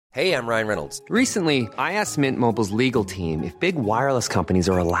Hey, I'm Ryan Reynolds. Recently, I asked Mint Mobile's legal team if big wireless companies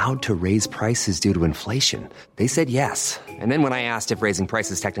are allowed to raise prices due to inflation. They said yes. And then when I asked if raising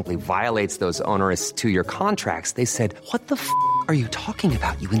prices technically violates those onerous two-year contracts, they said, "What the f*** are you talking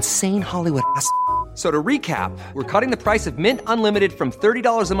about, you insane Hollywood ass?" So to recap, we're cutting the price of Mint Unlimited from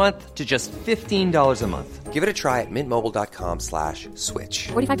 $30 a month to just $15 a month. Give it a try at mintmobile.com/switch.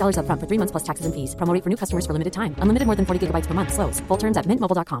 $45 up front for 3 months plus taxes and fees. Promo rate for new customers for limited time. Unlimited more than 40 gigabytes per month. Slows full terms at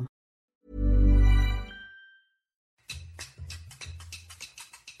mintmobile.com.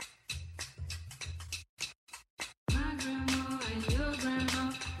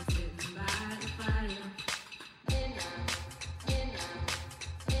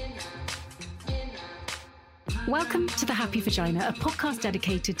 Welcome to The Happy Vagina, a podcast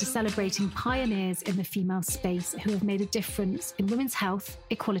dedicated to celebrating pioneers in the female space who have made a difference in women's health,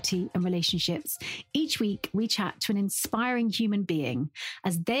 equality, and relationships. Each week, we chat to an inspiring human being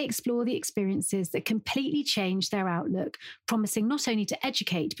as they explore the experiences that completely change their outlook, promising not only to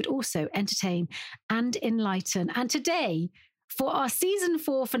educate, but also entertain and enlighten. And today, for our season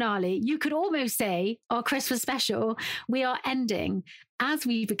 4 finale, you could almost say our Christmas special, we are ending as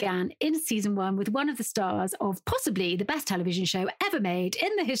we began in season 1 with one of the stars of possibly the best television show ever made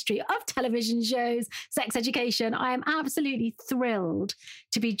in the history of television shows, Sex Education. I am absolutely thrilled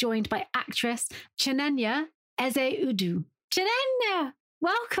to be joined by actress Chinenye Ezeudu. Chinenye,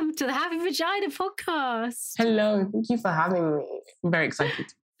 welcome to the Happy Vagina podcast. Hello, thank you for having me. I'm very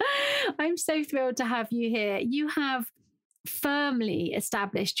excited. I'm so thrilled to have you here. You have firmly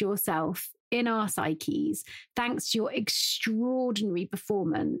established yourself in our psyches thanks to your extraordinary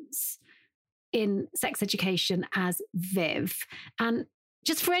performance in Sex Education as Viv. And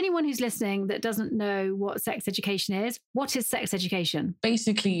just for anyone who's listening that doesn't know what Sex Education is, what is Sex Education?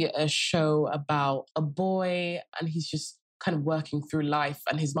 Basically a show about a boy and he's just kind of working through life,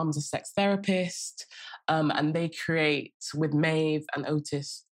 and his mum's a sex therapist, and they create, with Maeve and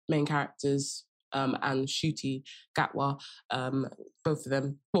Otis, main characters, and Shuti Gatwa, both of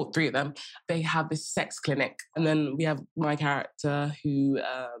them, well, 3 of them, they have this sex clinic. And then we have my character who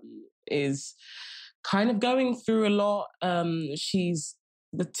is kind of going through a lot. She's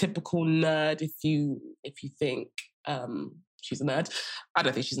the typical nerd if you think she's a nerd. I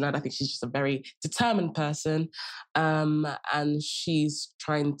don't think she's a nerd. I think she's just a very determined person. And she's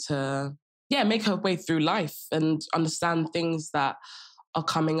trying to, make her way through life and understand things that are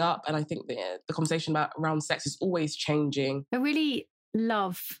coming up. And I think the conversation around sex is always changing. I really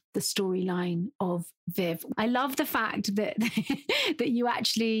love the storyline of Viv. I love the fact that that you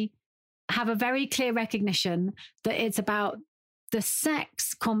actually have a very clear recognition that it's about the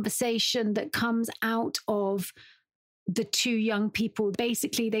sex conversation that comes out of the 2 young people.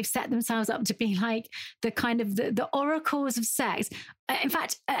 Basically, they've set themselves up to be like the kind of the oracles of sex. In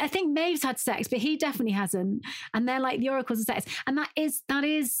fact, I think Maeve's had sex, but he definitely hasn't. And they're like the oracles of sex. And that is,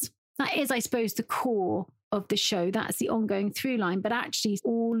 I suppose, the core of the show. That's the ongoing through line. But actually,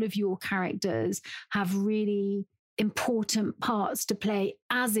 all of your characters have really important parts to play,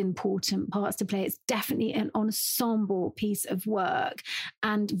 as important parts to play. It's definitely an ensemble piece of work.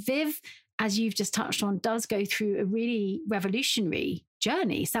 And Viv, as you've just touched on, does go through a really revolutionary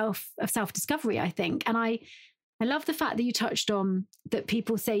journey of self-discovery, I think. And I love the fact that you touched on that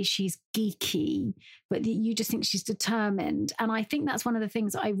people say she's geeky, but that you just think she's determined. And I think that's one of the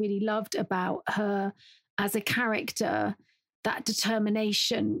things that I really loved about her as a character, that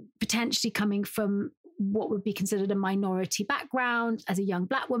determination potentially coming from what would be considered a minority background as a young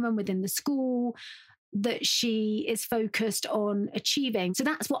Black woman within the school, that she is focused on achieving. So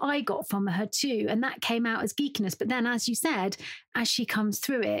that's what I got from her too. And that came out as geekiness. But then, as you said, as she comes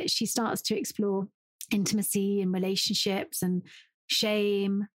through it, she starts to explore intimacy and relationships and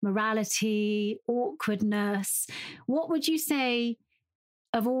shame, morality, awkwardness. What would you say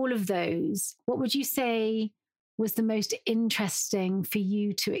of all of those? What would you say was the most interesting for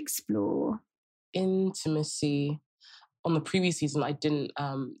you to explore? Intimacy. On the previous season, I didn't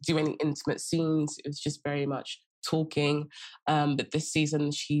do any intimate scenes. It was just very much talking. But this season,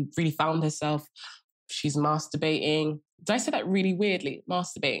 she really found herself. She's masturbating. Did I say that really weirdly?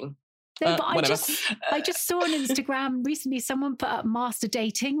 Masturbating. No, but I just saw on Instagram recently someone put up master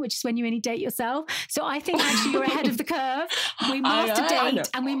dating, which is when you only date yourself. So I think actually you're ahead of the curve. We master date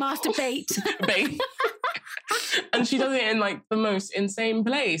and we masturbate. And she does it in like the most insane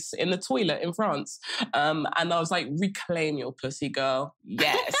place, in the toilet in France. And I was like, reclaim your pussy, girl.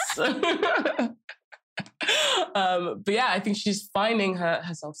 Yes. But yeah, I think she's finding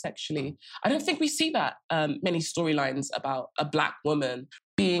herself sexually. I don't think we see that many storylines about a Black woman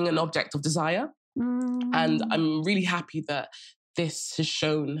being an object of desire. And I'm really happy that this has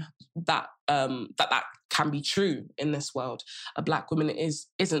shown that that can be true in this world. A Black woman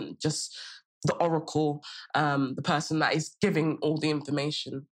isn't just the oracle, the person that is giving all the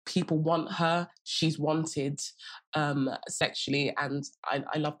information. People want her. She's wanted sexually, and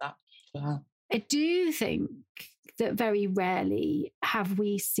I love that for her. I do think that very rarely have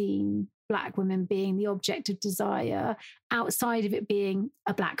we seen Black women being the object of desire outside of it being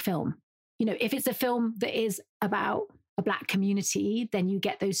a Black film. You know, if it's a film that is about a Black community, then you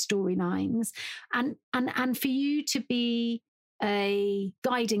get those storylines. And for you to be a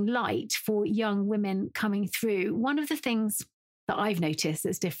guiding light for young women coming through, one of the things that I've noticed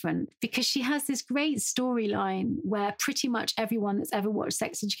that's different, because she has this great storyline where pretty much everyone that's ever watched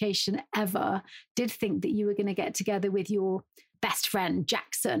Sex Education ever did think that you were going to get together with your best friend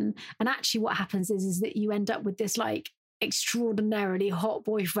Jackson, and actually what happens is that you end up with this like extraordinarily hot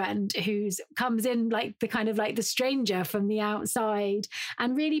boyfriend who's comes in like the kind of like the stranger from the outside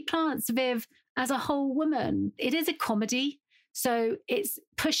and really plants Viv as a whole woman. It is a comedy, so it's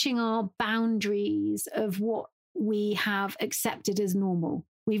pushing our boundaries of what we have accepted as normal.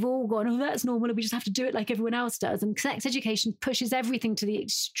 We've all gone, oh, that's normal, and we just have to do it like everyone else does. And Sex Education pushes everything to the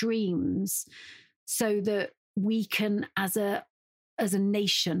extremes so that we can, as a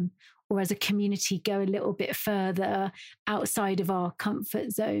nation or as a community, go a little bit further outside of our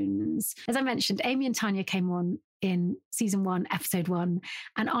comfort zones. As I mentioned, Amy and Tanya came on in season 1, episode 1,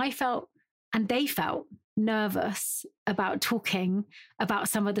 and I felt, and they felt nervous about talking about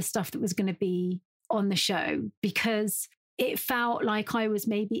some of the stuff that was going to be on the show, because it felt like I was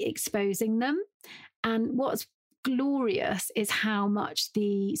maybe exposing them. And what's glorious is how much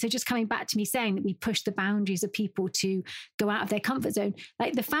so just coming back to me saying that we push the boundaries of people to go out of their comfort zone,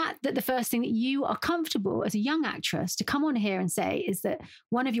 like the fact that the first thing that you are comfortable as a young actress to come on here and say is that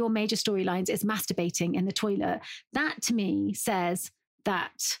one of your major storylines is masturbating in the toilet, that to me says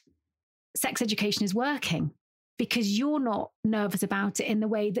that Sex Education is working, because you're not nervous about it in the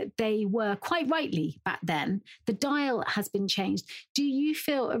way that they were quite rightly back then. The dial has been changed. Do you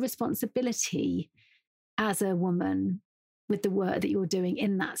feel a responsibility as a woman with the work that you're doing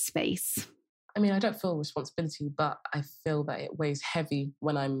in that space? I mean, I don't feel responsibility, but I feel that it weighs heavy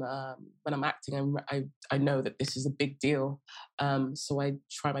when I'm acting. I know that this is a big deal, so I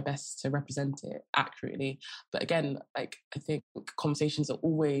try my best to represent it accurately. But again, like, I think conversations are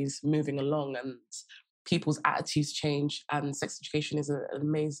always moving along, and people's attitudes change. And Sex Education is an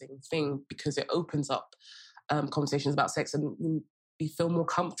amazing thing because it opens up conversations about sex, and we feel more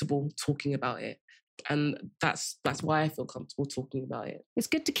comfortable talking about it. And that's why I feel comfortable talking about it. It's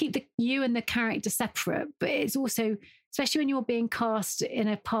good to keep you and the character separate, but it's also, especially when you're being cast in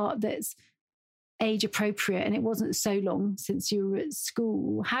a part that's age appropriate and it wasn't so long since you were at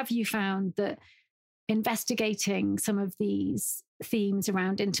school, have you found that investigating some of these themes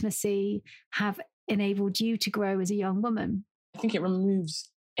around intimacy have enabled you to grow as a young woman? I think it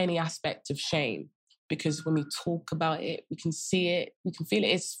removes any aspect of shame, because when we talk about it, we can see it, we can feel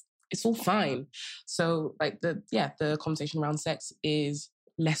it. It's all fine. So like the conversation around sex is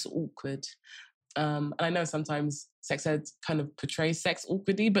less awkward. And I know sometimes sex ed kind of portrays sex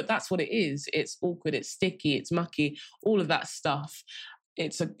awkwardly, but that's what it is. It's awkward, it's sticky, it's mucky, all of that stuff.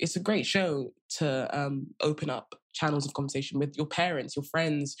 It's a great show to open up channels of conversation with your parents, your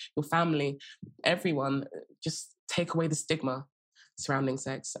friends, your family, everyone. Just take away the stigma surrounding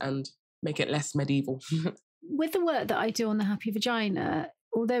sex and make it less medieval. With the work that I do on The Happy Vagina,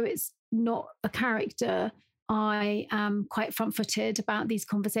 although it's not a character, I am quite front-footed about these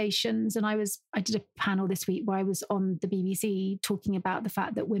conversations. And I did a panel this week where I was on the BBC talking about the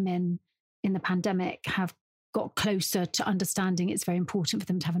fact that women in the pandemic have got closer to understanding it's very important for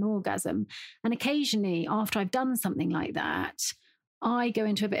them to have an orgasm. And occasionally, after I've done something like that, I go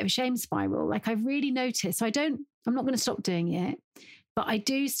into a bit of a shame spiral. Like, I've really noticed. So I'm not going to stop doing it. But I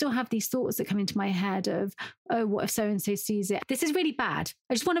do still have these thoughts that come into my head of, oh, what if so-and-so sees it? This is really bad.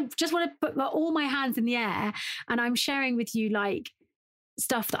 I just want to put all my hands in the air, and I'm sharing with you like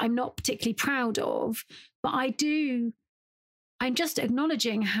stuff that I'm not particularly proud of. But I'm just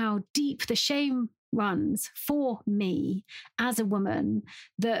acknowledging how deep the shame runs for me as a woman,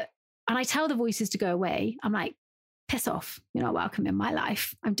 and I tell the voices to go away. I'm like, piss off, you're not welcome in my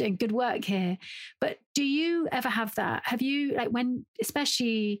life. I'm doing good work here. But do you ever have that? Have you, like, when,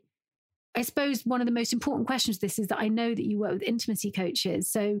 especially, I suppose one of the most important questions of this is that I know that you work with intimacy coaches.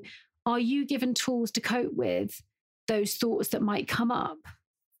 So are you given tools to cope with those thoughts that might come up?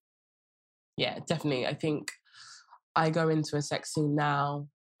 Yeah, definitely. I think I go into a sex scene now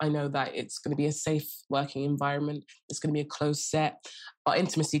I know that it's going to be a safe working environment. It's going to be a closed set. Our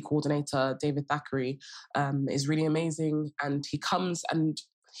intimacy coordinator, David Thackeray, is really amazing. And he comes and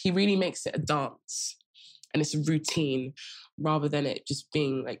he really makes it a dance. And it's a routine rather than it just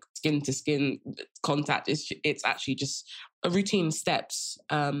being like skin to skin contact. It's actually just a routine steps.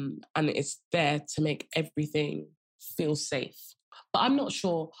 And it's there to make everything feel safe. But I'm not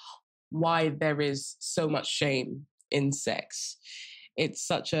sure why there is so much shame in sex. It's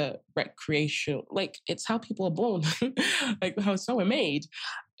such a recreational, like it's how people are born, like how so we're made.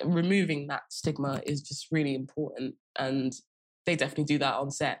 Removing that stigma is just really important. And they definitely do that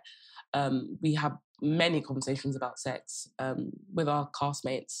on set. We have many conversations about sex with our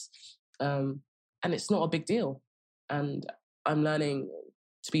castmates. And it's not a big deal. And I'm learning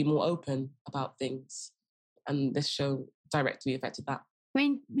to be more open about things. And this show directly affected that. I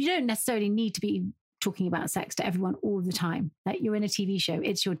mean, you don't necessarily need to be talking about sex to everyone all the time. Like you're in a TV show,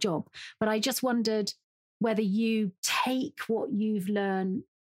 it's your job. But I just wondered whether you take what you've learned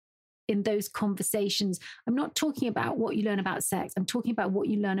in those conversations. I'm not talking about what you learn about sex. I'm talking about what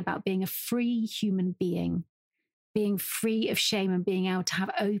you learn about being a free human being, being free of shame and being able to have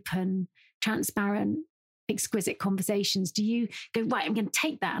open, transparent, exquisite conversations. Do you go, right, I'm going to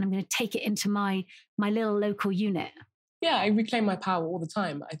take that and I'm going to take it into my little local unit? Yeah, I reclaim my power all the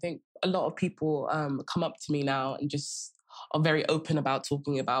time. I think a lot of people come up to me now and just are very open about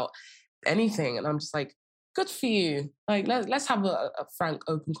talking about anything. And I'm just like, good for you. Like, let's have a frank,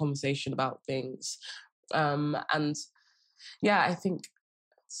 open conversation about things. And yeah, I think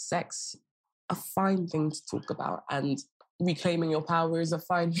sex, a fine thing to talk about, and reclaiming your power is a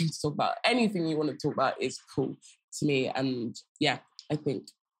fine thing to talk about. Anything you want to talk about is cool to me. And yeah, I think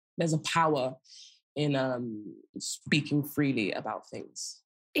there's a power in speaking freely about things.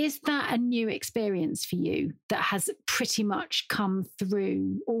 Is that a new experience for you that has pretty much come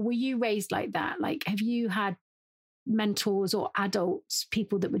through? Or were you raised like that? Like, have you had mentors or adults,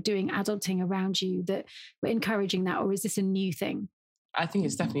 people that were doing adulting around you that were encouraging that? Or is this a new thing? I think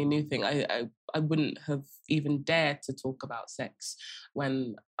it's definitely a new thing. I wouldn't have even dared to talk about sex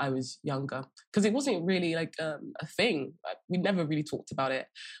when I was younger because it wasn't really like a thing. We never really talked about it.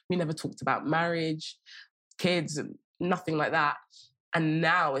 We never talked about marriage, kids, and nothing like that. And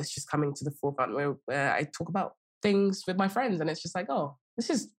now it's just coming to the forefront where I talk about things with my friends and it's just like, oh, this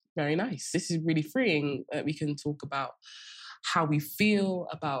is very nice. This is really freeing. We can talk about how we feel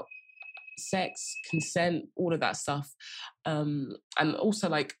about sex, consent, all of that stuff. And also,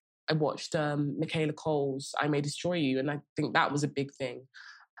 like, I watched Michaela Cole's I May Destroy You, and I think that was a big thing.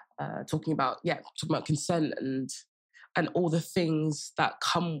 Talking about consent and all the things that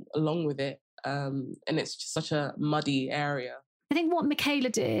come along with it. And it's just such a muddy area. I think what Michaela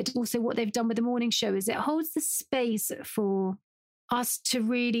did, also what they've done with the morning show, is it holds the space for us to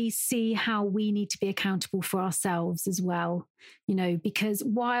really see how we need to be accountable for ourselves as well. You know, because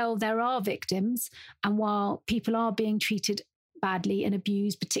while there are victims and while people are being treated badly and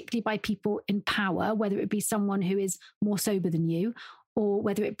abused, particularly by people in power, whether it be someone who is more sober than you, or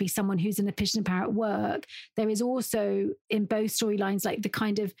whether it be someone who's in a position of power at work, there is also in both storylines like the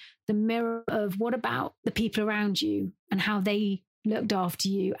kind of the mirror of what about the people around you and how they looked after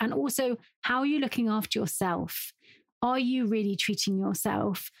you, and also how are you looking after yourself? Are you really treating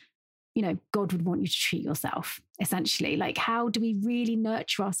yourself? You know, God would want you to treat yourself, essentially. Like, how do we really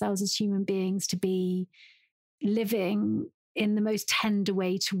nurture ourselves as human beings to be living in the most tender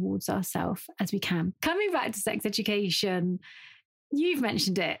way towards ourselves as we can? Coming back to sex education, you've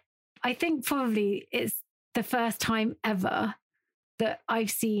mentioned it. I think probably it's the first time ever that I've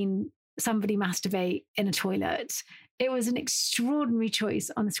seen somebody masturbate in a toilet. It was an extraordinary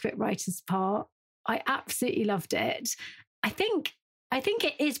choice on the scriptwriter's part. I absolutely loved it. I think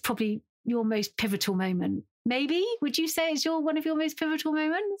it is probably your most pivotal moment. Maybe, would you say it's one of your most pivotal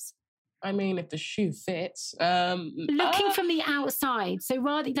moments? I mean, if the shoe fits. Looking from the outside. So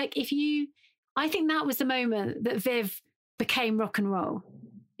rather, like I think that was the moment that Viv became rock and roll.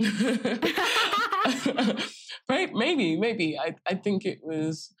 Right? Maybe. I think it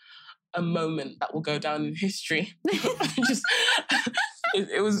was a moment that will go down in history.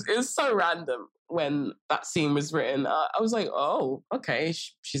 It was so random when that scene was written. I was like, oh, okay,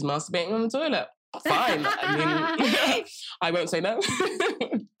 she's masturbating on the toilet. Fine. I mean, I won't say no.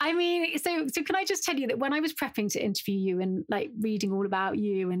 I mean, so can I just tell you that when I was prepping to interview you and like reading all about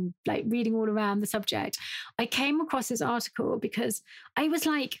you and like reading all around the subject, I came across this article because I was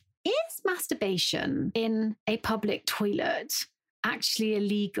like, is masturbation in a public toilet actually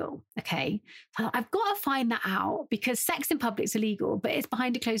illegal? Okay, so I've got to find that out because sex in public is illegal, but it's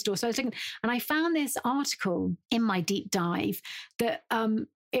behind a closed door. So I was looking, and I found this article in my deep dive that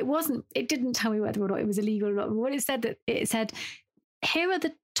it didn't tell me whether or not it was illegal or not. But what it said, here are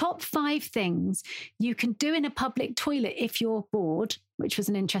the top 5 things you can do in a public toilet if you're bored, which was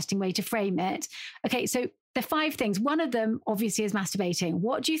an interesting way to frame it. Okay, so the 5 things, one of them obviously is masturbating.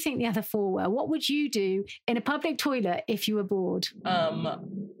 What do you think the other 4 were? What would you do in a public toilet if you were bored?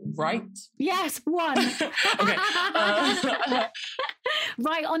 Right? Yes, 1. Okay.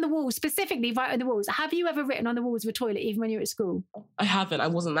 Write on the walls, specifically write on the walls. Have you ever written on the walls of a toilet, even when you were at school? I haven't. I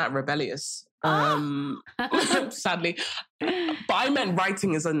wasn't that rebellious. Sadly. But I meant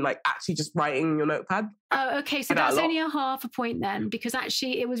writing as in like actually just writing in your notepad. Oh, okay. So that's only a half a point then, because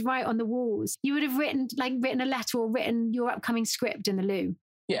actually it was right on the walls. You would have written a letter or written your upcoming script in the loo.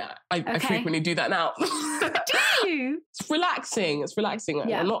 Yeah, I frequently do that now. Do you? It's relaxing.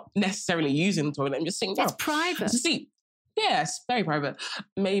 Yeah. I'm not necessarily using the toilet. I'm just sitting down. It's private. To sleep. Yes, very private.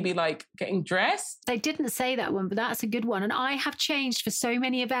 Maybe like getting dressed. They didn't say that one, but that's a good one. And I have changed for so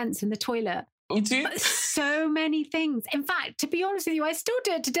many events in the toilet. You too? So many things. In fact, to be honest with you, I still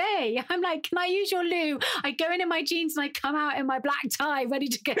do it today. I'm like, can I use your loo? I go in my jeans and I come out in my black tie, ready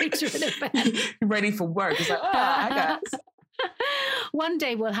to go to an event. Ready for work. It's like, I guess. One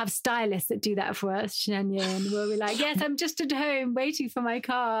day we'll have stylists that do that for us, Chinenye, and we'll be like, yes, I'm just at home waiting for my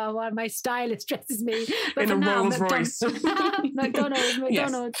car while my stylist dresses me. But in a Rolls Royce.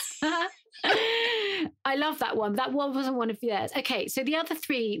 McDonald's. I love that one. That one wasn't one of theirs. Okay, so the other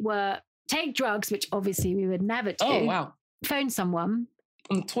 3 were take drugs, which obviously we would never do. Oh, wow. Phone someone.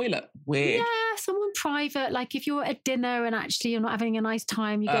 On the toilet. Weird. Yeah, someone private. Like if you're at dinner and actually you're not having a nice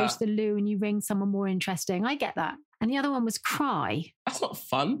time, you go to the loo and you ring someone more interesting. I get that. And the other one was cry. That's not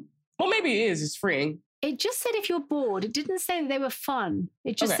fun. Well, maybe it is. It's freeing. It just said if you're bored. It didn't say that they were fun.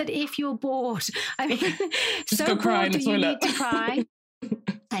 It just said if you're bored. I mean, just so go cry in the bored that toilet. you need to cry.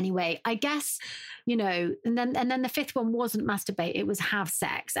 Anyway, I guess, and then the 5th one wasn't masturbate, it was have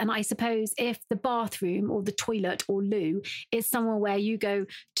sex. And I suppose if the bathroom or the toilet or loo is somewhere where you go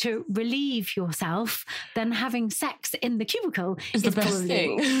to relieve yourself, then having sex in the cubicle is the best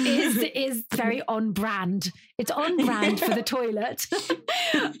thing. is very on brand. It's on brand for the toilet.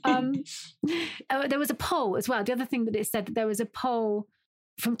 There was a poll as well. The other thing that it said, that there was a poll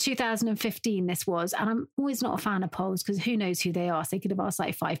from 2015, this was, and I'm always not a fan of polls because who knows who they are. So they could have asked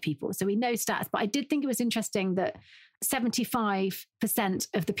like 5 people. So we know stats, but I did think it was interesting that 75%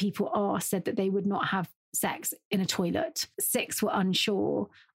 of the people asked said that they would not have sex in a toilet. 6 were unsure.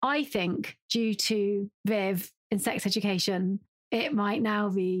 I think due to Viv in sex education, it might now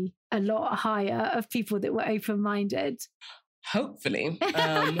be a lot higher of people that were open-minded. Hopefully.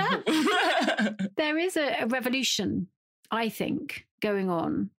 There is a revolution, I think, going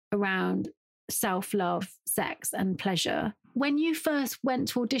on around self-love, sex and pleasure. When you first went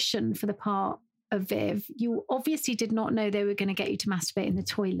to audition for the part of Viv, you obviously did not know they were going to get you to masturbate in the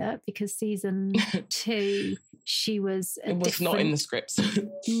toilet, because season 2, she was not in the scripts.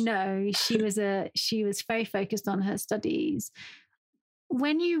 No, she was very focused on her studies.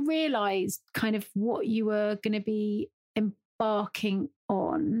 When you realised kind of what you were going to be embarking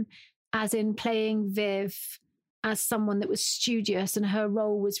on, as in playing Viv as someone that was studious, and her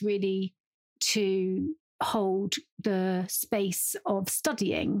role was really to hold the space of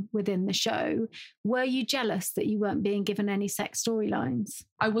studying within the show, were you jealous that you weren't being given any sex storylines?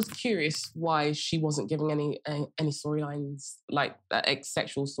 I was curious why she wasn't giving any storylines, like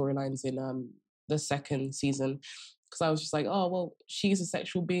sexual storylines in the 2nd season, because I was just like, oh, well, she's a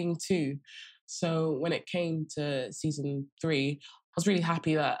sexual being too. So when it came to season 3, I was really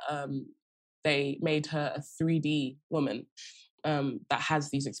happy that they made her a 3D woman that has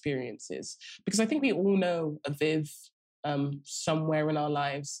these experiences. Because I think we all know a Viv somewhere in our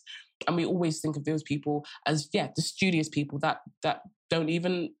lives, and we always think of those people as, the studious people that don't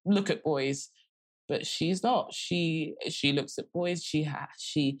even look at boys. But she's not. She looks at boys. She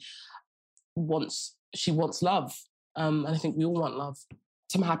wants love, and I think we all want love.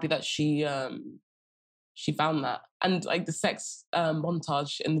 So I'm happy that she found that. And like the sex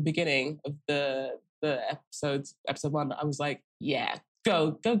montage in the beginning of the episode 1, I was like, yeah,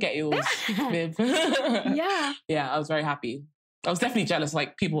 go get yours, Viv. Yeah, I was very happy. I was definitely jealous,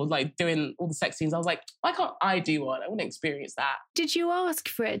 like people like doing all the sex scenes. I was like, why can't I do one? I want to experience that. Did you ask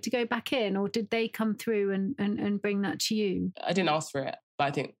for it to go back in, or did they come through and bring that to you? I didn't ask for it, but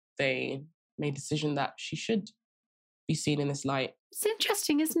I think they made a decision that she should be seen in this light. It's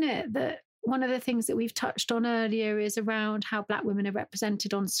interesting, isn't it, that one of the things that we've touched on earlier is around how Black women are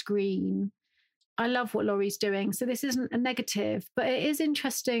represented on screen. I love what Laurie's doing. So this isn't a negative, but it is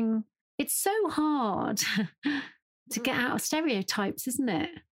interesting. It's so hard to get out of stereotypes, isn't it?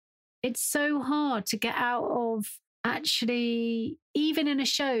 It's so hard to get out of actually, even in a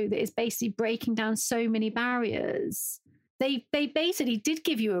show that is basically breaking down so many barriers, they basically did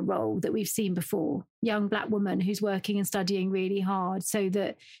give you a role that we've seen before. Young Black woman who's working and studying really hard so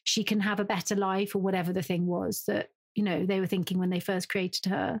that she can have a better life, or whatever the thing was that, you know, they were thinking when they first created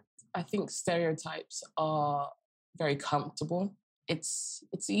her. I think stereotypes are very comfortable. It's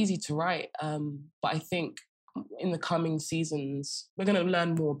easy to write, but I think in the coming seasons, we're going to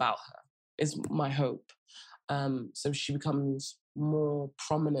learn more about her, is my hope. So she becomes more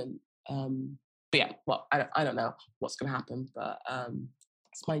prominent. But yeah, well, I don't know what's going to happen, but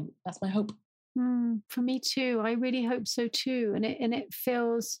that's my hope. For me too. I really hope so too. And it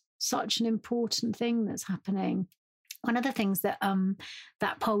feels such an important thing that's happening. One of the things that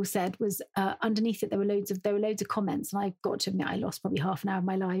that poll said was underneath it there were loads of comments, and I got to admit I lost probably half an hour of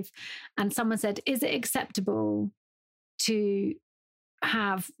my life. And someone said, "Is it acceptable to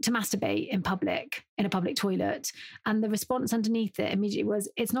masturbate in a public toilet?" And the response underneath it immediately was,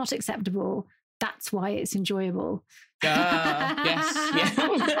 "It's not acceptable. That's why it's enjoyable." Yes,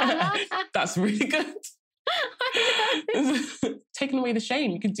 yeah, that's really good. Taking away the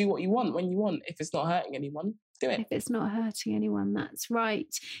shame. You can do what you want when you want. If it's not hurting anyone, do it. If it's not hurting anyone, that's right.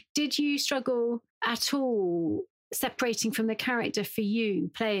 Did you struggle at all separating from the character for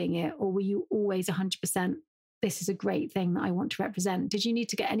you playing it, or were you always 100%, this is a great thing that I want to represent? Did you need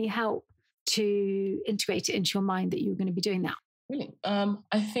to get any help to integrate it into your mind that you were going to be doing that? Really?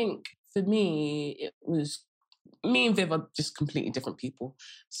 I think for me, it was, me and Viv are just completely different people.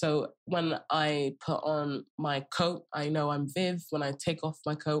 So when I put on my coat, I know I'm Viv. When I take off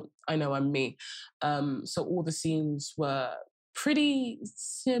my coat, I know I'm me. So all the scenes were pretty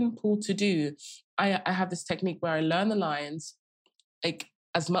simple to do. I have this technique where I learn the lines, like,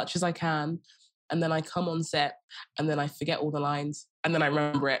 as much as I can, and then I come on set, and then I forget all the lines, and then I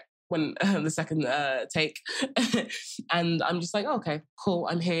remember it when the second take. And I'm just like, oh, okay, cool,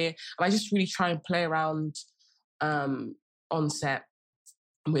 I'm here. And I just really try and play around on set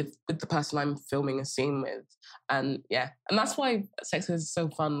with the person I'm filming a scene with. And yeah, and that's why Sex is so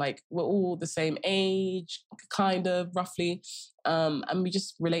fun. Like, we're all the same age, kind of, roughly, and we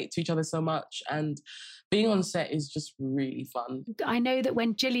just relate to each other so much. And being on set is just really fun. I know that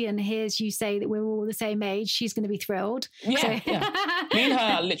when Gillian hears you say that we're all the same age, she's going to be thrilled. Yeah, so. Yeah. Me and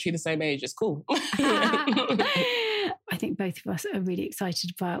her are literally the same age. It's cool. I think both of us are really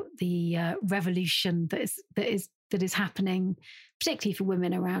excited about the revolution that is happening, particularly for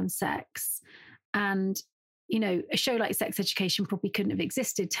women around sex. And, you know, a show like Sex Education probably couldn't have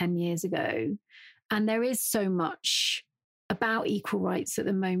existed 10 years ago. And there is so much about equal rights at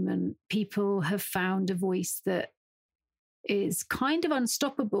the moment. People have found a voice that is kind of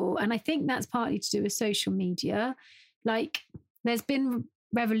unstoppable. And I think that's partly to do with social media. Like, there's been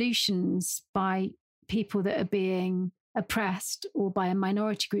revolutions by people that are being oppressed or by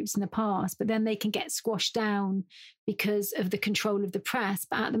minority groups in the past, but then they can get squashed down because of the control of the press.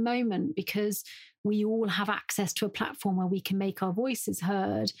 But at the moment, because we all have access to a platform where we can make our voices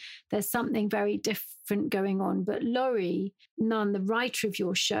heard, there's something very different going on. But Laurie Nunn, the writer of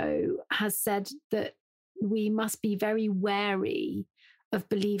your show, has said that we must be very wary of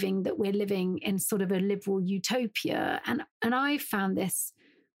believing that we're living in sort of a liberal utopia. And I found this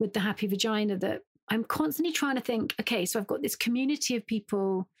with The Happy Vagina, that I'm constantly trying to think, okay, so I've got this community of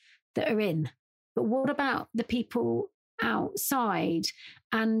people that are in, but what about the people outside?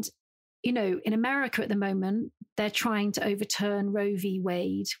 And, you know, in America at the moment, they're trying to overturn Roe v.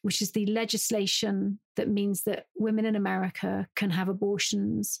 Wade, which is the legislation that means that women in America can have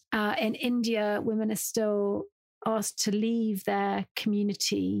abortions. In India, women are still asked to leave their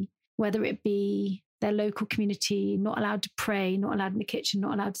community, whether it be their local community, not allowed to pray, not allowed in the kitchen,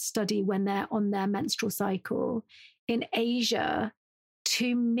 not allowed to study when they're on their menstrual cycle. In Asia,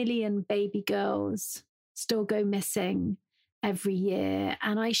 2 million baby girls still go missing every year.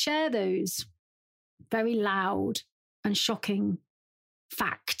 And I share those very loud and shocking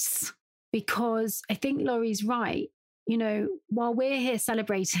facts because I think Laurie's right. You know, while we're here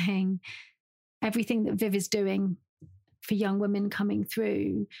celebrating everything that Viv is doing for young women coming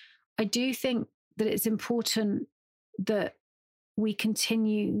through, I do think that it's important that we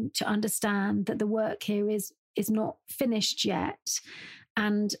continue to understand that the work here is not finished yet.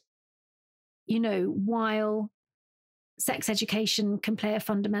 And, you know, while sex education can play a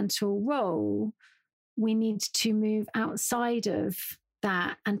fundamental role, we need to move outside of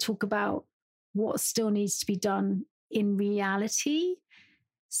that and talk about what still needs to be done in reality.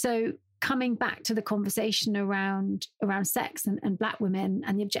 So coming back to the conversation around sex and Black women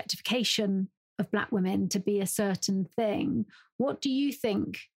and the objectification of Black women to be a certain thing, what do you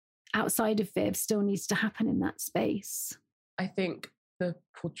think outside of Viv still needs to happen in that space? I think the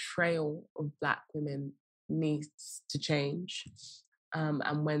portrayal of Black women needs to change.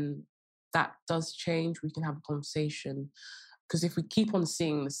 And when that does change, we can have a conversation. Because if we keep on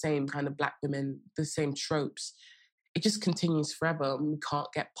seeing the same kind of Black women, the same tropes, it just continues forever and we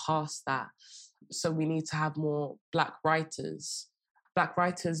can't get past that. So we need to have more Black writers, Black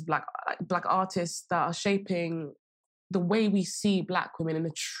artists that are shaping the way we see Black women in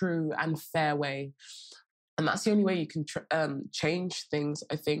a true and fair way. And that's the only way you can change things,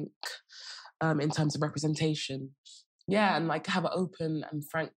 I think, in terms of representation. Yeah, and like have an open and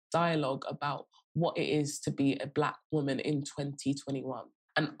frank dialogue about what it is to be a Black woman in 2021.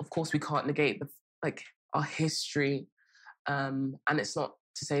 And of course, we can't negate our history. And it's not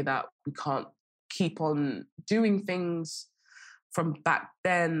to say that we can't keep on doing things from back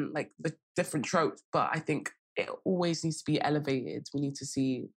then, like the different tropes, but I think it always needs to be elevated. We need to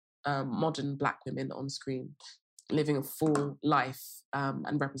see modern Black women on screen living a full life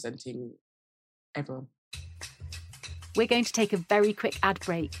and representing everyone. We're going to take a very quick ad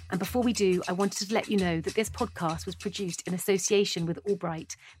break. And before we do, I wanted to let you know that this podcast was produced in association with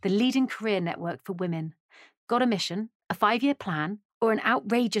Albright, the leading career network for women. Got a mission, a 5-year plan, or an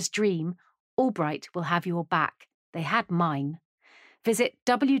outrageous dream? Albright will have your back. They had mine. Visit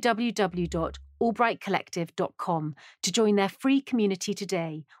www.albrightcollective.com to join their free community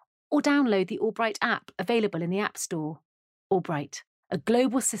today, or download the Albright app available in the App Store. Albright, a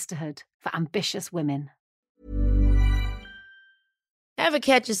global sisterhood for ambitious women. Ever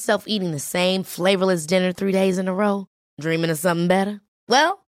catch yourself eating the same flavorless dinner 3 days in a row? Dreaming of something better?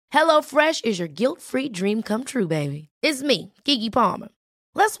 Well, HelloFresh is your guilt-free dream come true, baby. It's me, Keke Palmer.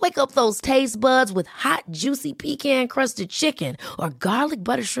 Let's wake up those taste buds with hot, juicy pecan-crusted chicken or garlic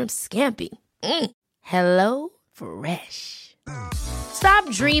butter shrimp scampi. Hello Fresh. Stop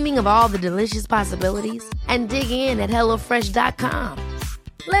dreaming of all the delicious possibilities and dig in at HelloFresh.com.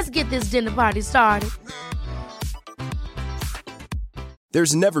 Let's get this dinner party started.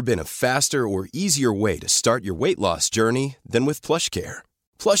 There's never been a faster or easier way to start your weight loss journey than with PlushCare.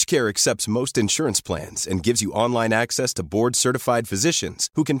 PlushCare accepts most insurance plans and gives you online access to board-certified physicians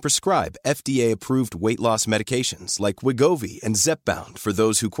who can prescribe FDA-approved weight loss medications like Wegovy and Zepbound for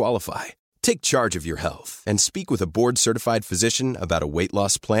those who qualify. Take charge of your health and speak with a board-certified physician about a weight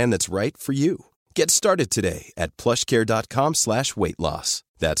loss plan that's right for you. Get started today at plushcare.com/weight-loss.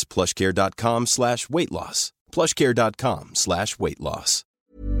 That's plushcare.com/weight-loss. plushcare.com/weight-loss.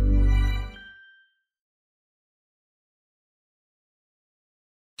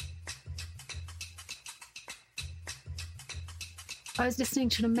 I was listening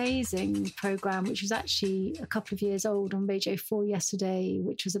to an amazing programme, which was actually a couple of years old on Radio 4 yesterday,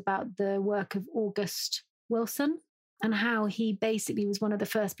 which was about the work of August Wilson and how he basically was one of the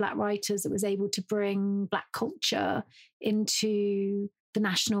first Black writers that was able to bring Black culture into the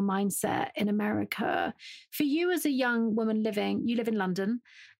national mindset in America. For you as a young woman you live in London,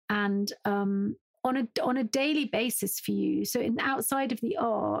 and on a daily basis for you, so outside of the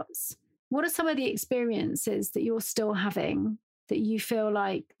arts, what are some of the experiences that you're still having that you feel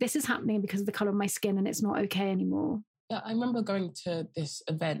like this is happening because of the colour of my skin and it's not okay anymore? Yeah, I remember going to this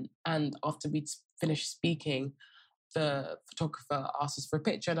event, and after we'd finished speaking, the photographer asked us for a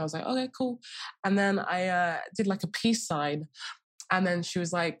picture, and I was like, okay, cool. And then I did like a peace sign, and then she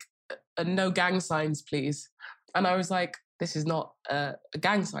was like, no gang signs, please. And I was like, this is not a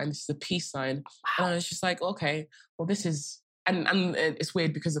gang sign, this is a peace sign. Wow. And I was just like, okay, well, this is... And it's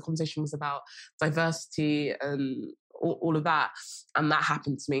weird because the conversation was about diversity and all of that. And that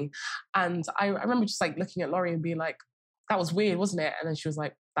happened to me. And I remember just like looking at Laurie and being like, that was weird, wasn't it? And then she was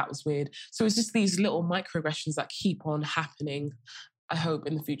like, that was weird. So it's just these little microaggressions that keep on happening. I hope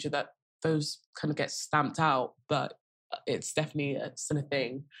in the future that those kind of get stamped out, but it's definitely still a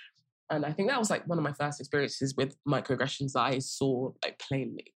thing. And I think that was like one of my first experiences with microaggressions that I saw like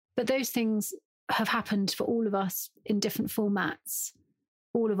plainly. But those things have happened for all of us in different formats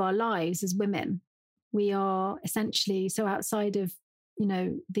all of our lives as women. We are essentially so outside of,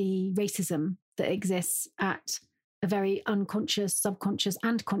 the racism that exists at a very unconscious, subconscious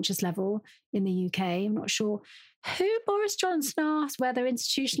and conscious level in the UK. I'm not sure who Boris Johnson asked whether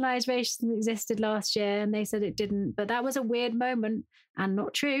institutionalised racism existed last year, and they said it didn't. But that was a weird moment and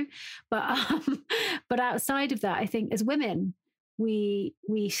not true. But outside of that, I think as women, we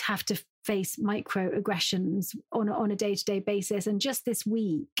have to face microaggressions on a day-to-day basis. And just this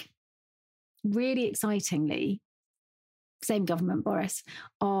week, really excitingly, same government, Boris,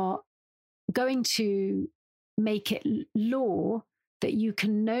 are going to make it law that you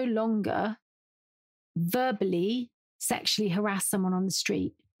can no longer verbally sexually harass someone on the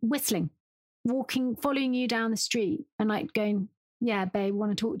street. whistling, walking, following you down the street and like going, yeah, babe,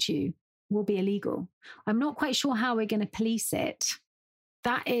 want to talk to you, will be illegal. I'm not quite sure how we're going to police it.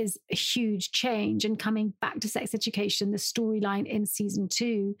 That is a huge change. And coming back to sex education, the storyline in season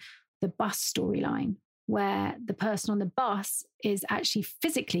 2, the bus storyline, where the person on the bus is actually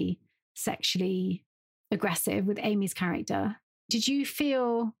physically, sexually aggressive with Amy's character. Did you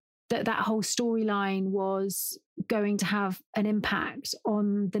feel that that whole storyline was going to have an impact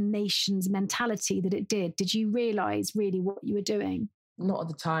on the nation's mentality that it did? Did you realise really what you were doing? Not at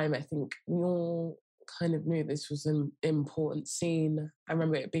the time. I think we all kind of knew this was an important scene. I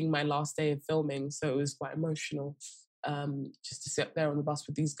remember it being my last day of filming, so it was quite emotional. Just to sit there on the bus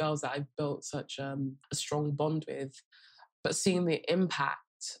with these girls that I've built such a strong bond with. But seeing the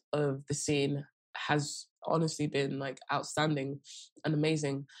impact of the scene has honestly been like outstanding and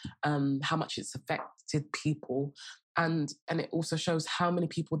amazing. How much it's affected people, and it also shows how many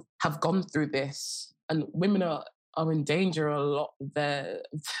people have gone through this, and women are in danger a lot of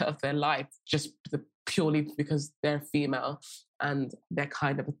their life just purely because they're female and they're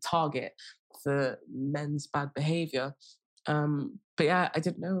kind of a target for men's bad behaviour. But yeah, I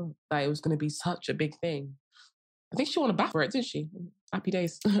didn't know that it was going to be such a big thing. I think she won a BAFTA for it, didn't she? Happy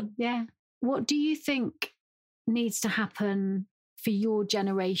days. Yeah. What do you think needs to happen for your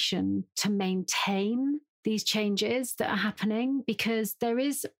generation to maintain these changes that are happening? Because there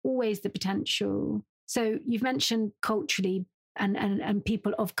is always the potential. So you've mentioned culturally and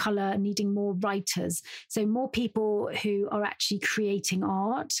people of colour needing more writers. So more people who are actually creating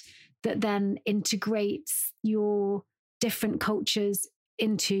art that then integrates your different cultures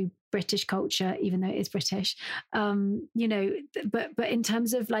into British culture, even though it is British. But in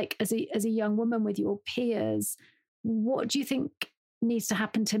terms of like as a young woman with your peers, what do you think needs to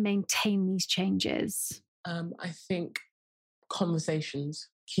happen to maintain these changes? I think conversations,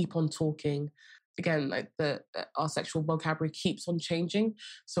 keep on talking. Again, like our sexual vocabulary keeps on changing.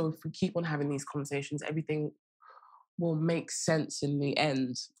 So if we keep on having these conversations, everything will make sense in the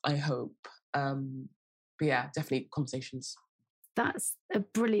end, I hope. But yeah, definitely conversations. That's a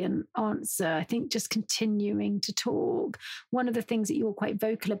brilliant answer. I think just continuing to talk. One of the things that you're quite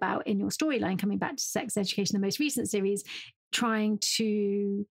vocal about in your storyline, coming back to sex education, the most recent series, trying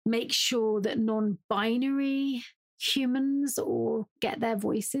to make sure that non-binary humans or get their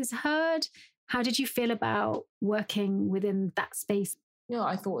voices heard. How did you feel about working within that space? Yeah,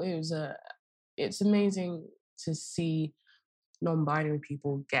 I thought it's amazing to see non-binary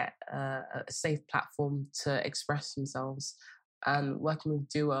people get a safe platform to express themselves. And working with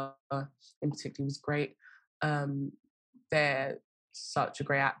Dua in particular was great. They're such a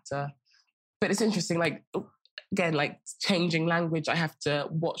great actor. But it's interesting, like, again, like changing language, I have to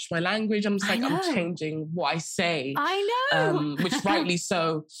watch my language. I'm just like, I'm changing what I say. I know. Which rightly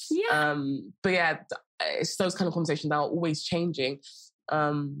so. Yeah. But yeah, it's those kind of conversations that are always changing. So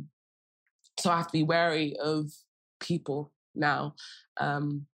I have to be wary of people now,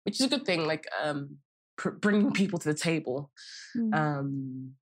 which is a good thing, like bringing people to the table.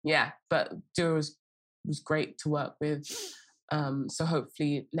 Yeah, but Dura was great to work with. So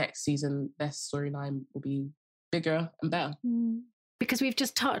hopefully next season, their storyline will be bigger and better. Because we've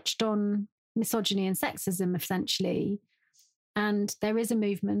just touched on misogyny and sexism, essentially. And there is a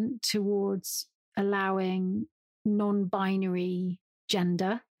movement towards allowing non-binary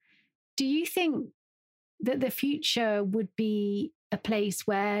gender. Do you think that the future would be a place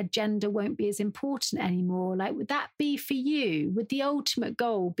where gender won't be as important anymore? Like, would that be for you? Would the ultimate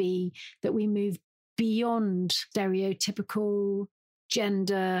goal be that we move beyond stereotypical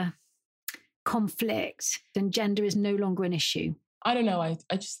gender conflict and gender is no longer an issue? I don't know. I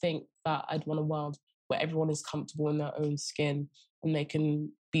just think that I'd want a world where everyone is comfortable in their own skin and they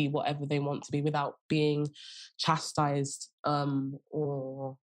can be whatever they want to be without being chastised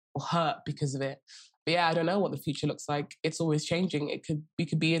or hurt because of it. But yeah, I don't know what the future looks like. It's always changing. We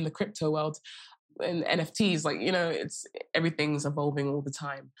could be in the crypto world, in NFTs, like, you know, everything's evolving all the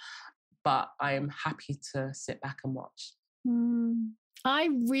time. But I am happy to sit back and watch. I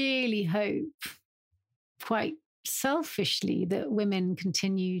really hope, quite selfishly, that women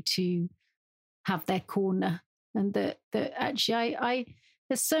continue to have their corner, and that actually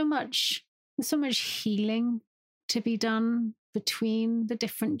there's so much healing to be done between the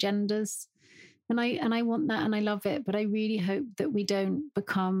different genders. And I want that, and I love it, but I really hope that we don't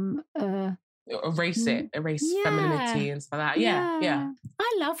become erase femininity and stuff like that. Yeah.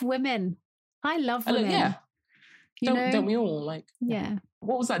 I love women. I love women. Don't we all? Like, yeah.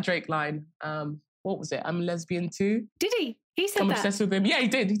 What was that Drake line? What was it? I'm a lesbian too. Did he? He said I'm that. obsessed with him. Yeah, he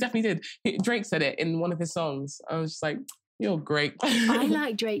did. He definitely did. Drake said it in one of his songs. I was just like, You're great. I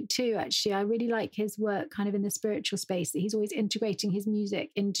like Drake too, actually. I really like his work kind of in the spiritual space, that he's always integrating his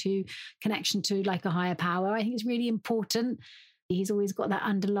music into connection to like a higher power. I think it's really important. He's always got that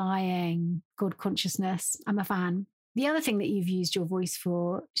underlying God consciousness. I'm a fan. The other thing that you've used your voice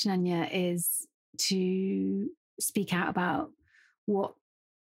for, Chinenye, is to speak out about what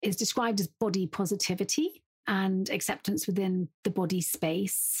is described as body positivity and acceptance within the body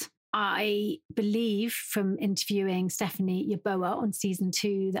space. I believe from interviewing Stephanie Yeboah on season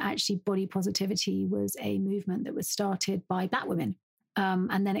 2 that actually body positivity was a movement that was started by Black women.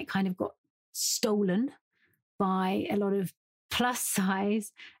 And then it kind of got stolen by a lot of plus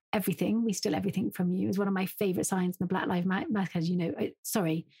size everything. We steal everything from you is one of my favorite signs in the Black Lives Matter. You know,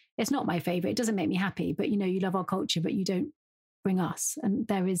 sorry, it's not my favorite. It doesn't make me happy, but you know, you love our culture, but you don't bring us. And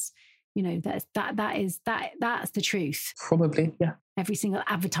there is, you know, that's the truth. Probably, yeah. Every single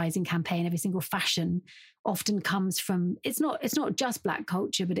advertising campaign, every single fashion often comes from, it's not just Black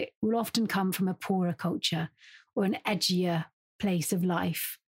culture, but it will often come from a poorer culture or an edgier place of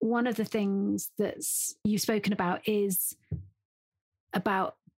life. One of the things that's you've spoken about is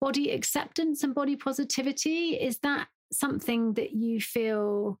about body acceptance and body positivity. Is that something that you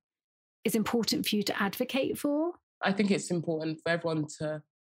feel is important for you to advocate for? I think it's important for everyone to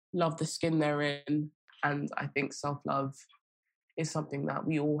love the skin they're in. And I think self-love is something that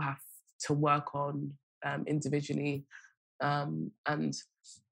we all have to work on individually, and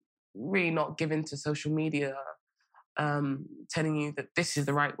really not give in to social media telling you that this is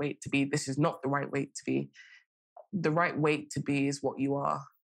the right weight to be, this is not the right weight to be. The right weight to be is what you are,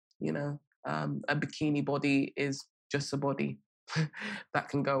 you know. A bikini body is just a body that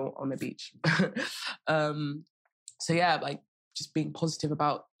can go on a beach. So yeah, like just being positive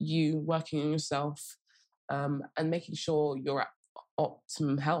about you, working on yourself, and making sure you're at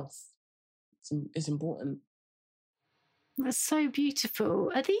optimum health is important. That's so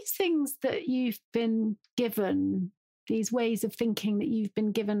beautiful. Are these things that you've been given, these ways of thinking that you've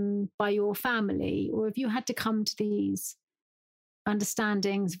been given by your family, or have you had to come to these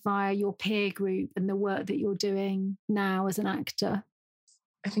understandings via your peer group and the work that you're doing now as an actor?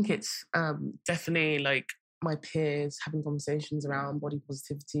 I think it's definitely like my peers having conversations around body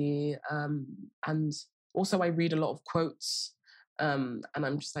positivity, and also I read a lot of quotes, and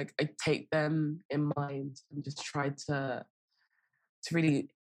I'm just like, I take them in mind and just try to really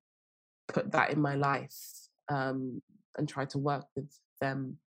put that in my life, and try to work with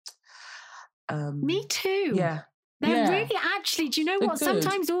them. Me too. Yeah. They're really, actually, do you know what?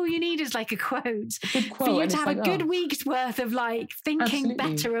 Sometimes all you need is like a quote for you to have a good week's worth of like thinking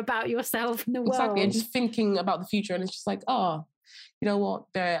better about yourself and the world. Exactly, and just thinking about the future. And it's just like, oh, you know what?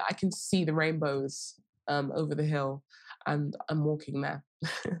 There, I can see the rainbows over the hill, and I'm walking there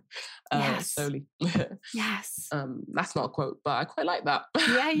slowly. Yes. That's not a quote, but I quite like that.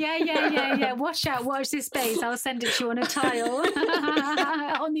 Yeah. Watch out, watch this space. I'll send it to you on a tile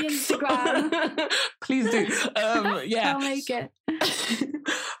on the Instagram. Please do. Yeah. I'll make it.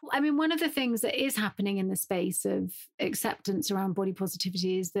 I mean, one of the things that is happening in the space of acceptance around body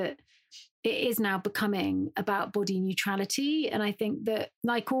positivity is that it is now becoming about body neutrality. And I think that,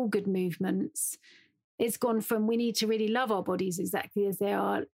 like all good movements, it's gone from we need to really love our bodies exactly as they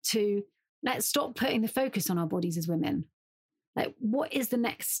are to let's stop putting the focus on our bodies as women. Like, what is the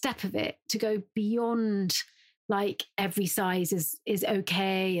next step of it to go beyond like every size is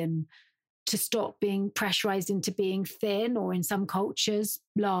okay, and to stop being pressurized into being thin, or in some cultures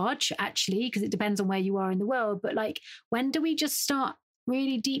large, actually, because it depends on where you are in the world. But like, when do we just start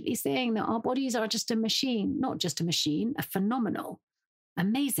really deeply saying that our bodies are just a machine, not just a machine, a phenomenal,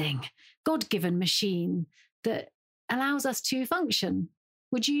 amazing, God-given machine that allows us to function?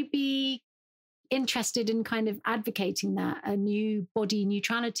 Would you be interested in kind of advocating that, a new body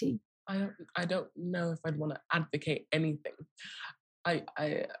neutrality? I don't know if I'd want to advocate anything. I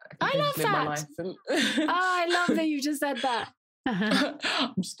love that. My life and I love that you just said that.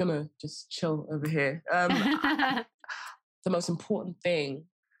 I'm just gonna chill over here. The most important thing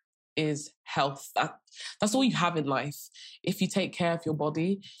is health. That's all you have in life. If you take care of your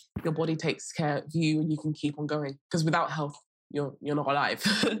body takes care of you, and you can keep on going. Because without health, you're not alive,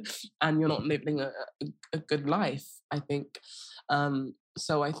 and you're not living a good life, I think.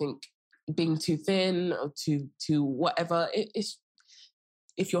 So I think being too thin or too whatever, it's,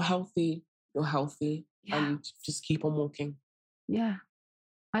 if you're healthy, you're healthy, and just keep on walking. Yeah,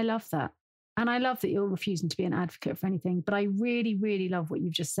 I love that. And I love that you're refusing to be an advocate for anything, but I really, really love what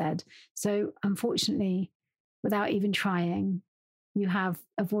you've just said. So unfortunately, without even trying, you have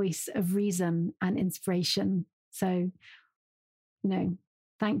a voice of reason and inspiration. So,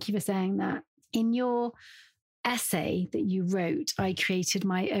 thank you for saying that. In your essay that you wrote, I Created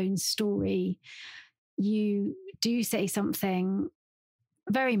My Own Story, you do say something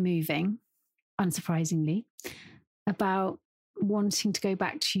very moving, unsurprisingly, about wanting to go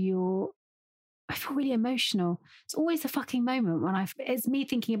back to I feel really emotional. It's always a fucking moment when it's me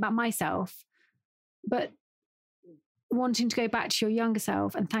thinking about myself, but wanting to go back to your younger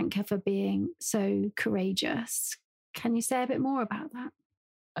self and thank her for being so courageous. Can you say a bit more about that?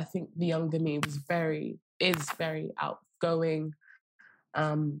 I think the younger me is very outgoing.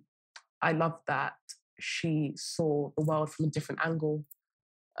 I love that she saw the world from a different angle,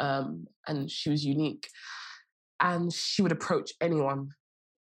 and she was unique. And she would approach anyone.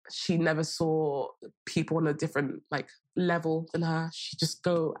 She never saw people on a different level than her. She'd just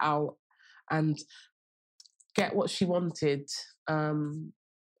go out and get what she wanted. And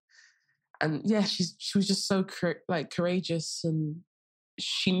yeah, she was just so courageous, and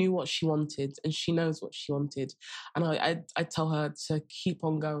she knew what she wanted, and she knows what she wanted. And I tell her to keep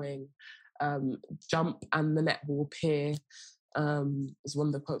on going. Jump and the net will appear is one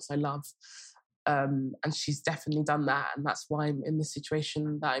of the quotes I love. And she's definitely done that, and that's why I'm in the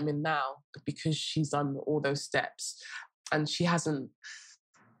situation that I'm in now, because she's done all those steps. And she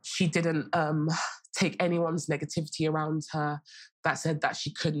didn't take anyone's negativity around her that said that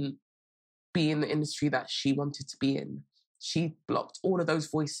she couldn't be in the industry that she wanted to be in. She blocked all of those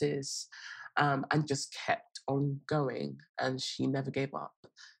voices and just kept on going, and she never gave up.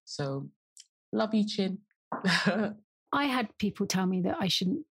 So love you, Chin. I had people tell me that I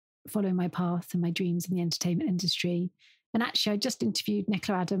shouldn't follow my path and my dreams in the entertainment industry. And actually, I just interviewed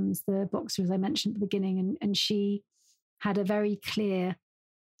Nicola Adams, the boxer, as I mentioned at the beginning, and she had a very clear,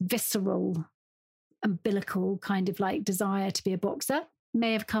 visceral, umbilical kind of desire to be a boxer.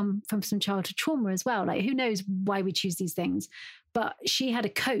 May have come from some childhood trauma as well. Who knows why we choose these things? But she had a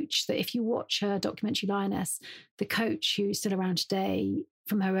coach that, if you watch her documentary Lioness, the coach who's still around today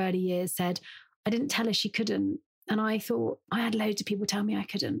from her early years said, I didn't tell her she couldn't. And I thought, I had loads of people tell me I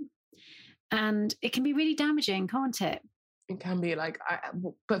couldn't. And it can be really damaging, can't it? It can be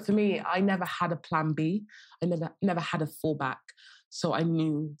but for me, I never had a plan B. I never had a fallback. So I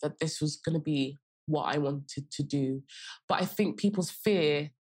knew that this was going to be what I wanted to do. But I think people's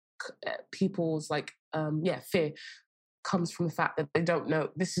fear comes from the fact that they don't know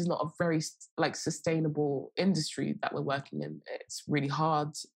this is not a very sustainable industry that we're working in. It's really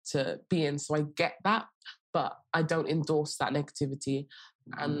hard to be in. So I get that, but I don't endorse that negativity.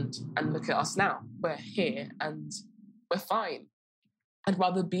 And look at us now. We're here and we're fine. I'd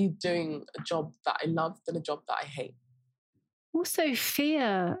rather be doing a job that I love than a job that I hate. Also,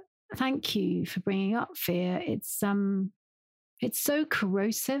 fear. Thank you for bringing up fear. It's so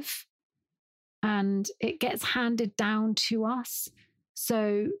corrosive, and it gets handed down to us.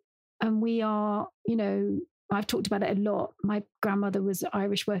 So, and we are, I've talked about it a lot. My grandmother was an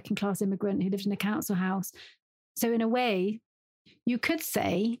Irish working class immigrant who lived in a council house. So in a way, you could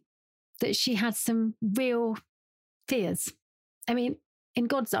say that she had some real fears. I mean, in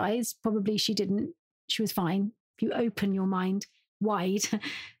God's eyes, probably she didn't. She was fine. If you open your mind wide,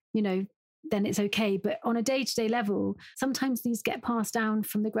 then it's okay. But on a day-to-day level, sometimes these get passed down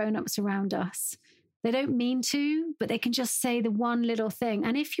from the grown-ups around us. They don't mean to, but they can just say the one little thing.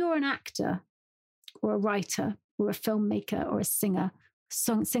 And if you're an actor or a writer or a filmmaker or a singer,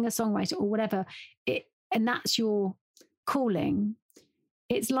 singer-songwriter or whatever, and that's your calling,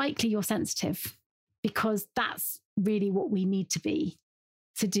 it's likely you're sensitive, because that's really what we need to be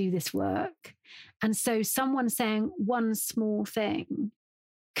to do this work. And so someone saying one small thing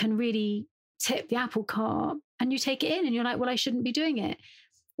can really tip the apple cart, and you take it in and you're like, well, I shouldn't be doing it.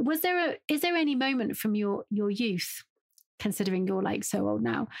 Is there any moment from your youth, considering you're so old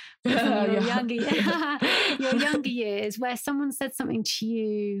now, your younger years, where someone said something to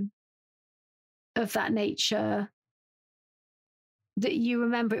you of that nature that you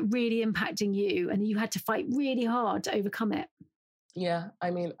remember it really impacting you and you had to fight really hard to overcome it? Yeah,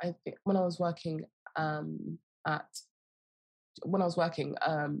 I mean, I think when I was working at a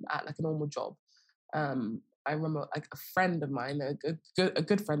normal job, I remember a friend of mine, a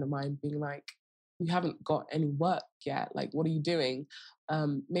good friend of mine, being like, "You haven't got any work yet. What are you doing?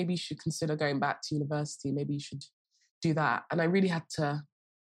 Maybe you should consider going back to university. Maybe you should do that." And I really had to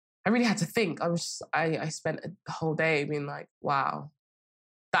think. I spent the whole day being like, "Wow,"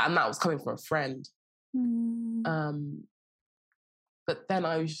 that was coming from a friend. But then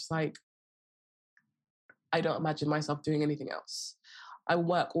I was just like, I don't imagine myself doing anything else. I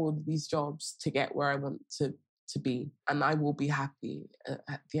work all of these jobs to get where I want to be, and I will be happy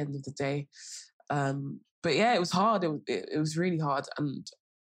at the end of the day. But yeah, it was hard. It was really hard, and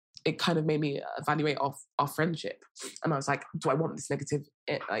it kind of made me evaluate our friendship. And I was like, do I want this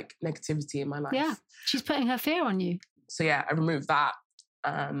negativity in my life? Yeah, she's putting her fear on you. So yeah, I removed that.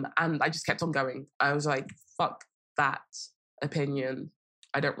 And I just kept on going. I was like, fuck that opinion.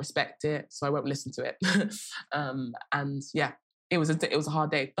 I don't respect it, so I won't listen to it. And yeah, it was a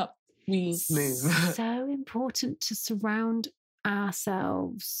hard day, but we move. So important to surround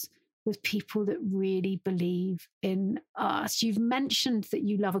ourselves with people that really believe in us. You've mentioned that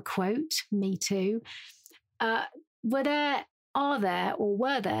you love a quote, me too. Were there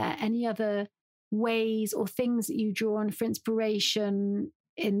any other ways or things that you draw on for inspiration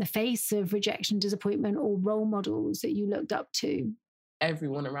in the face of rejection, disappointment, or role models that you looked up to?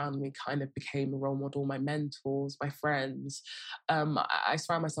 Everyone around me kind of became a role model, my mentors, my friends. I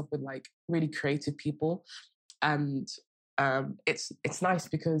surround myself with like really creative people. And it's nice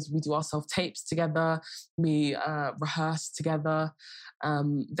because we do our self-tapes together, we rehearse together.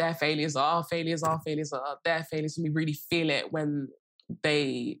 Their failures are our failures, our failures are their failures, and we really feel it when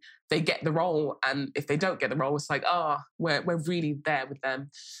they get the role, and if they don't get the role, it's like, we're really there with them.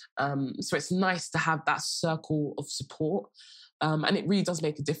 So it's nice to have that circle of support, and it really does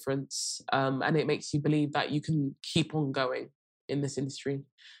make a difference, and it makes you believe that you can keep on going in this industry.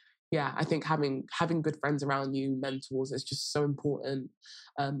 Yeah, I think having good friends around you, mentors, is just so important,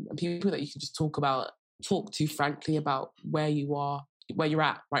 and people that you can just talk to frankly about where you're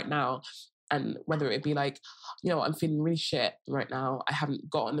at right now. And whether it be like, I'm feeling really shit right now. I haven't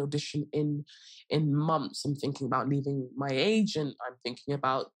got an audition in months. I'm thinking about leaving my agent. I'm thinking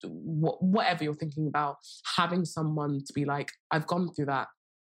about whatever you're thinking about. Having someone to be like, I've gone through that.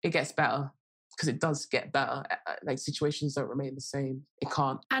 It gets better, because it does get better. Like, situations don't remain the same. It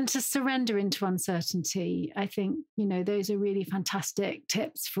can't. And to surrender into uncertainty, I think, those are really fantastic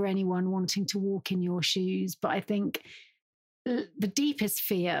tips for anyone wanting to walk in your shoes. But I think the deepest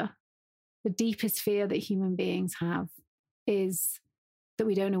fear that human beings have is that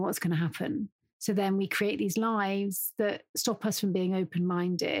we don't know what's going to happen. So then we create these lives that stop us from being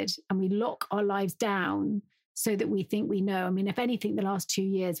open-minded, and we lock our lives down so that we think we know. I mean, if anything, the last 2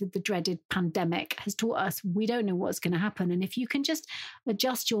 years with the dreaded pandemic has taught us we don't know what's going to happen. And if you can just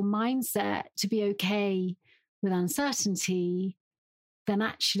adjust your mindset to be okay with uncertainty, then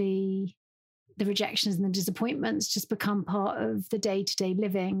actually the rejections and the disappointments just become part of the day-to-day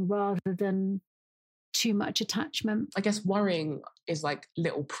living rather than too much attachment. I guess worrying is like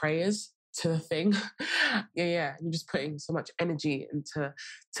little prayers to the thing. Yeah. You're just putting so much energy into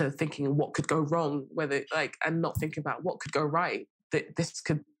thinking what could go wrong, and not thinking about what could go right. That this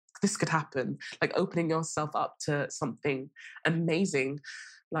could happen. Like opening yourself up to something amazing.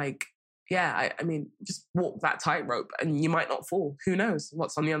 Like, yeah, I mean, just walk that tightrope and you might not fall. Who knows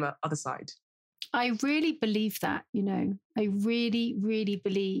what's on the other side? I really believe that, I really, really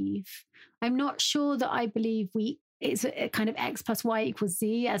believe. I'm not sure that I believe it's a kind of X plus Y equals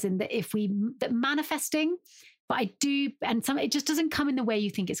Z, as in that manifesting, but I do, and it just doesn't come in the way you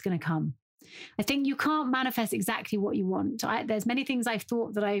think it's going to come. I think you can't manifest exactly what you want. There's many things I've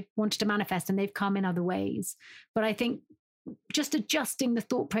thought that I wanted to manifest and they've come in other ways. But I think just adjusting the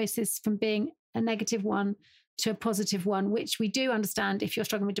thought process from being a negative one to a positive one, which we do understand if you're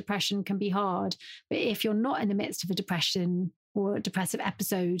struggling with depression can be hard. But if you're not in the midst of a depression or a depressive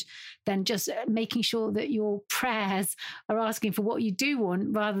episode, then just making sure that your prayers are asking for what you do want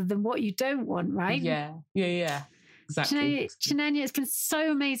rather than what you don't want, right? Yeah. Exactly. Chinenye, it's been so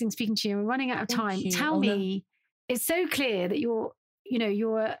amazing speaking to you. We're running out of time. Tell me, it's so clear that you're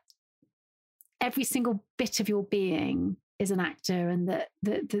every single bit of your being is an actor, and that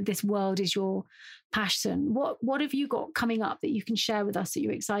this world is your passion. What have you got coming up that you can share with us that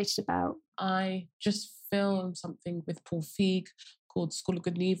you're excited about? I just filmed something with Paul Feig called School of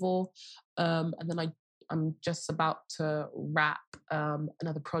Good and Evil, and then I'm just about to wrap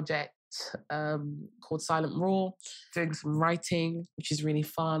another project called Silent Raw, doing some writing, which is really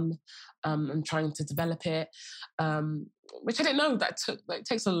fun. I'm trying to develop it, which I didn't know that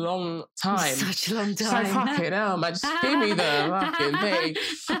takes a long time. Such a long time. So fucking hell, man, just give me the fucking thing.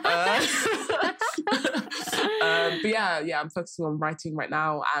 But yeah, I'm focusing on writing right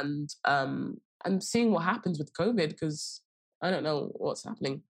now, and I'm seeing what happens with COVID, because I don't know what's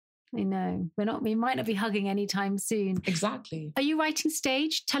happening. I know. We might not be hugging anytime soon. Exactly. Are you writing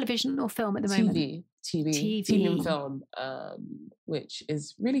stage, television or film at the moment? TV and film, which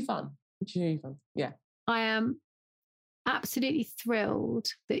is really fun. Yeah. I am absolutely thrilled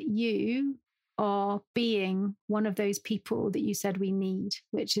that you are being one of those people that you said we need,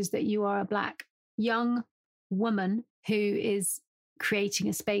 which is that you are a Black young woman who is creating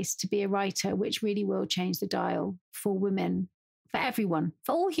a space to be a writer, which really will change the dial for women, for everyone,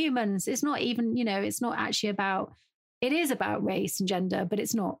 for all humans. It's not even, it's not actually about, it is about race and gender, but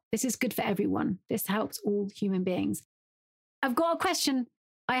it's not. This is good for everyone. This helps all human beings. I've got a question.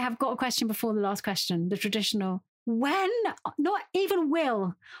 I have got a question before the last question, the traditional, when, not even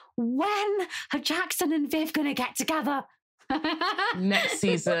will, when are Jackson and Viv going to get together? Next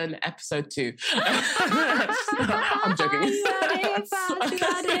season, episode 2. I'm joking.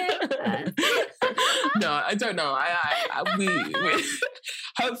 No, I don't know. We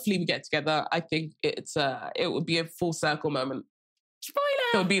hopefully we get together. I think it would be a full circle moment. Spoiler!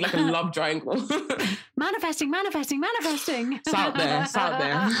 It would be like a love triangle. Manifesting. It's out there.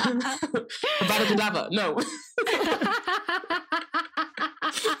 Abadabadabba. No.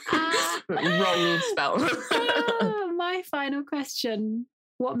 Wrong spell. My final question.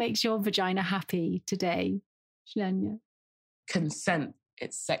 What makes your vagina happy today, Chinenye? Consent.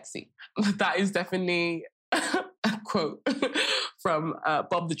 It's sexy. That is definitely a quote from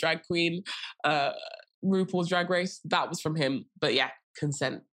Bob the Drag Queen, RuPaul's Drag Race. That was from him. But yeah,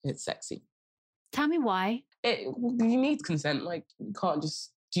 consent. It's sexy. Tell me why. You need consent. Like, you can't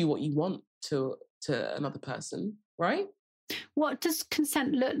just do what you want to another person, right? What does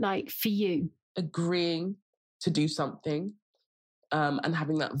consent look like for you? Agreeing to do something and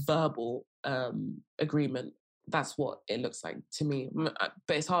having that verbal agreement. That's what it looks like to me. But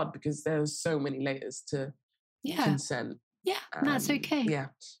it's hard because there's so many layers to consent. Yeah, that's okay. Yeah,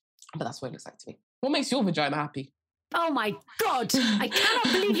 but that's what it looks like to me. What makes your vagina happy? Oh my God, I cannot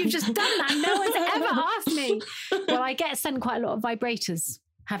believe you've just done that. No one's ever asked me. Well, I get sent quite a lot of vibrators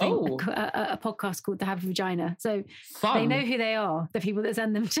having a podcast called The Happy Vagina. So Fun. They know who they are, the people that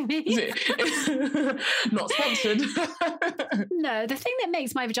send them to me. Not sponsored. No, the thing that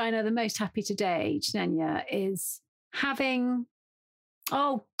makes my vagina the most happy today, Chinenye, is having,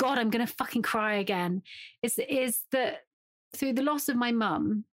 oh God, I'm going to fucking cry again, is that through the loss of my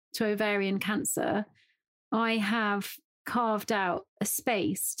mum to ovarian cancer, I have carved out a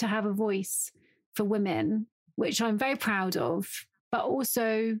space to have a voice for women, which I'm very proud of, but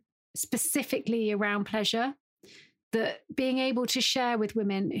also specifically around pleasure, that being able to share with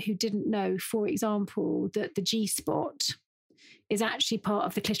women who didn't know, for example, that the G-spot is actually part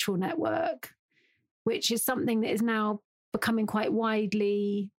of the clitoral network, which is something that is now becoming quite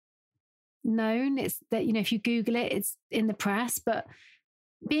widely known. It's that, if you Google it, it's in the press, but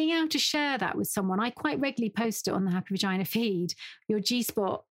being able to share that with someone, I quite regularly post it on the Happy Vagina feed. Your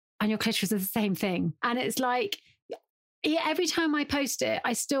G-spot and your clitoris are the same thing. And it's like, every time I post it,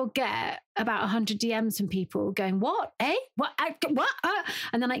 I still get about 100 DMs from people going, what? What?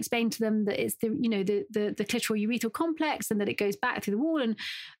 And then I explain to them that it's the clitoral urethral complex and that it goes back through the wall. And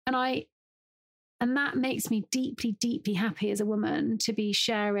that makes me deeply, deeply happy as a woman to be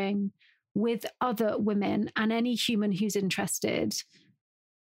sharing with other women and any human who's interested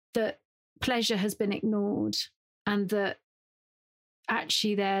that pleasure has been ignored and that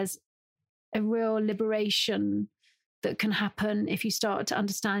actually there's a real liberation that can happen if you start to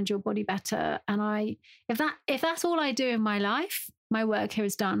understand your body better. And if that's all I do in my life, my work here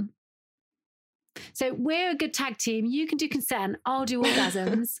is done. So we're a good tag team. You can do consent. I'll do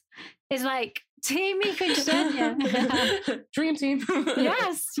orgasms. It's like Team Mika and Chinenye. Dream team.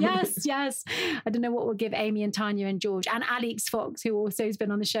 Yes. I don't know what we'll give Amy and Tanya and George and Alex Fox, who also has been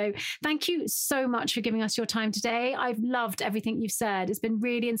on the show. Thank you so much for giving us your time today. I've loved everything you've said. It's been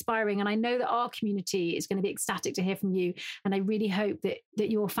really inspiring. And I know that our community is going to be ecstatic to hear from you. And I really hope that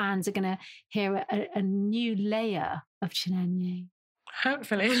your fans are going to hear a new layer of Chinenye.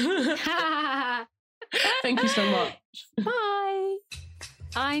 Hopefully. Thank you so much. Bye.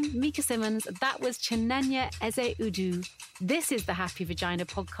 I'm Mika Simmons. That was Chinenye Ezeudu. This is the Happy Vagina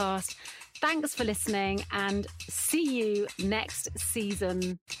podcast. Thanks for listening and see you next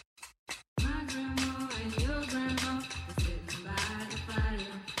season.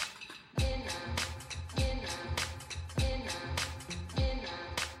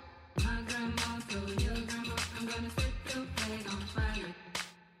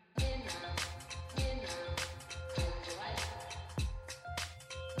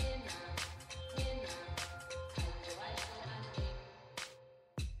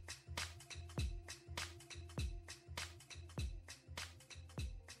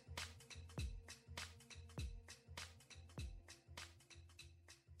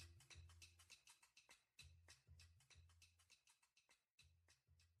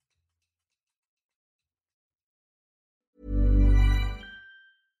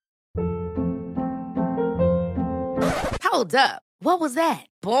 Hold up. What was that?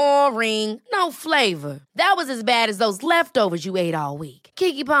 Boring. No flavor. That was as bad as those leftovers you ate all week.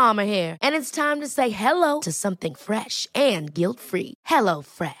 Keke Palmer here, and it's time to say hello to something fresh and guilt-free. Hello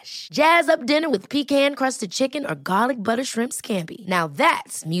Fresh. Jazz up dinner with pecan-crusted chicken or garlic butter shrimp scampi. Now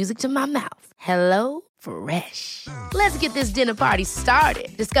that's music to my mouth. Hello Fresh. Let's get this dinner party started.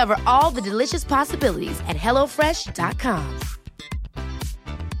 Discover all the delicious possibilities at HelloFresh.com.